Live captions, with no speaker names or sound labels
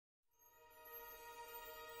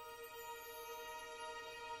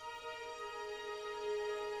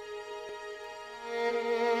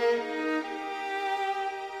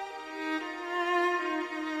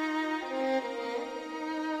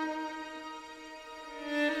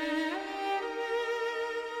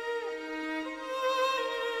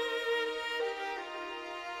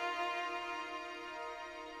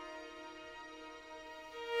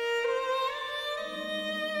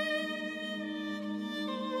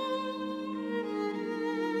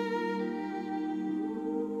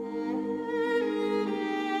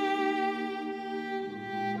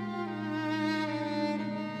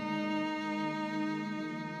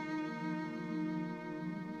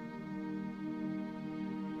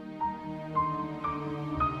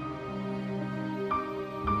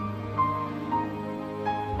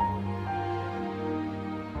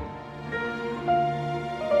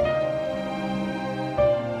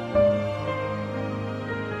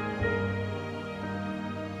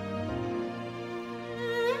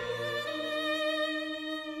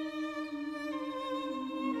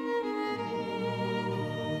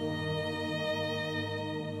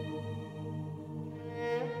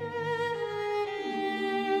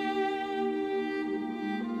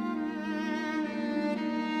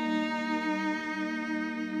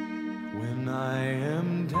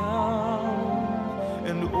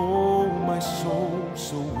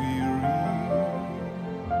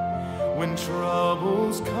when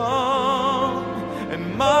troubles come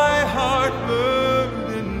and my heart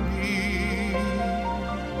burden be,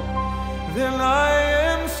 then I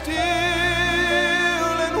am still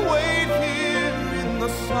and wait here in the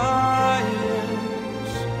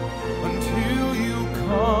silence until you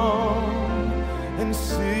come and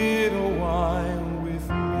sit a while with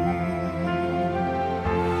me.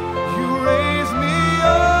 You raise me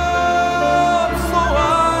up so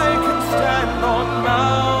I can stand on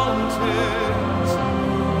mountains.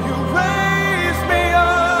 You raise me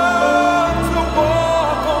up to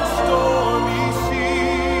walk on stormy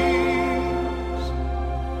seas.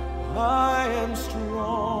 I am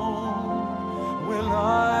strong when I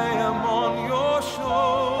am on your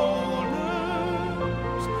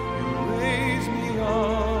shoulders. You raise me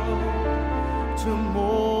up to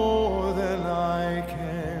more than I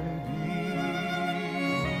can be.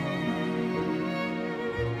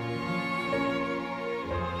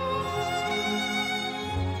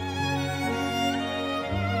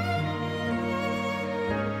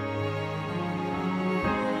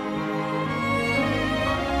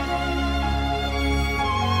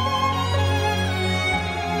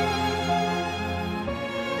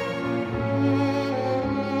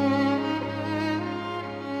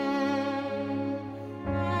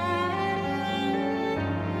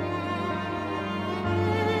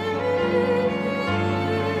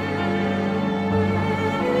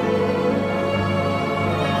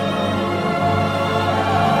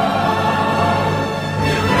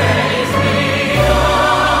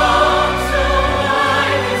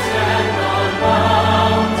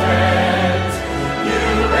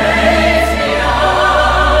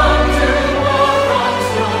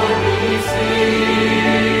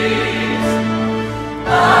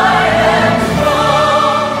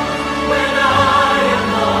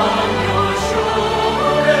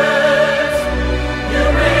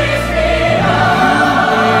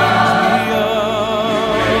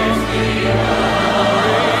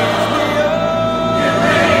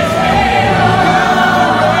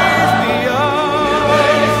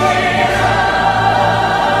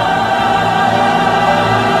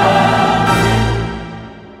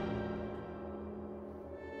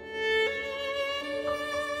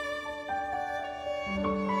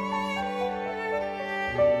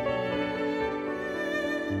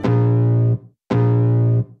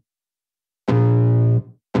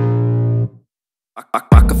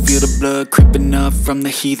 I can feel the blood creeping up from the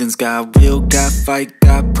heathens. Got will, got fight,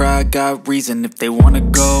 got pride, got reason. If they wanna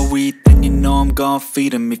go eat, then you know I'm gon'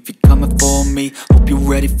 feed them. If you're coming for me, hope you're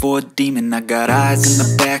ready for a demon. I got eyes in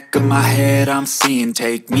the back of my head, I'm seeing.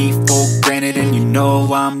 Take me for granted and you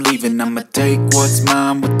know I'm leaving. I'ma take what's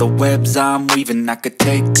mine with the webs I'm weaving. I could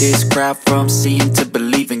take this crowd from seeing to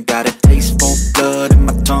believing. Got a taste for blood and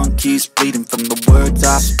my tongue keeps bleeding from the words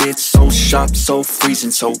I spit. So sharp, so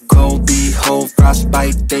freezing, so cold. Behold,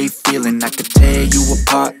 frostbite they feeling. I could tear you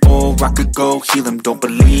apart or I could go heal them. Don't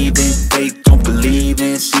believe in fate, don't believe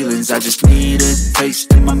in ceilings. I just need a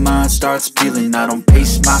taste and my mind starts peeling. I don't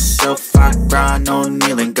pace myself, I grind on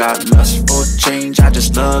kneeling. Got lust for change, I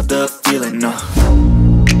just love the feeling. I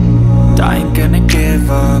ain't gonna give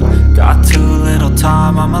up. Got too little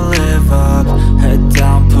time, I'ma live up. Head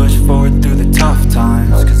down, push forward through the tough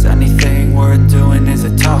times. Cause anything worth doing is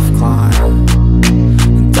a tough climb.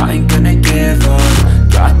 And I ain't gonna give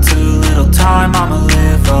up. Got too little time, I'ma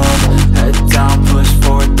live up. Head down, push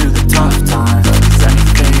forward through the tough times. Cause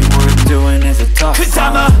anything worth doing is a tough climb. Cause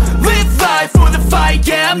I'ma live life for the fight,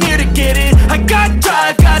 yeah, I'm here to get it. I got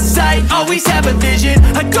drive, got sight, always have a vision.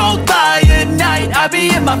 I go by at night, I be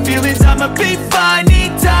in my feelings. I'ma be fine,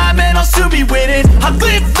 need time and I'll soon be winning. I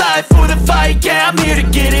live life for the fight, yeah, I'm here to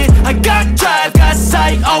get it. I got drive, got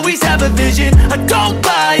sight, always have a vision. I go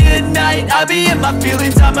by at night, I be in my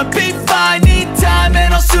feelings. I'ma be fine, need time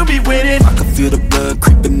and I'll soon be winning. I can feel the blood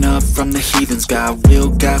creeping up from the heathens. Got will,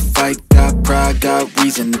 got fight, got pride, got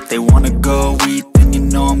reason. If they wanna go eat, then you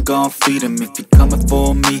know I'm gon' feed them. If you're coming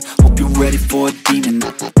for me, hope you're ready for a demon.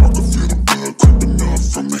 I can feel the blood creeping up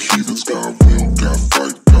from the heathens.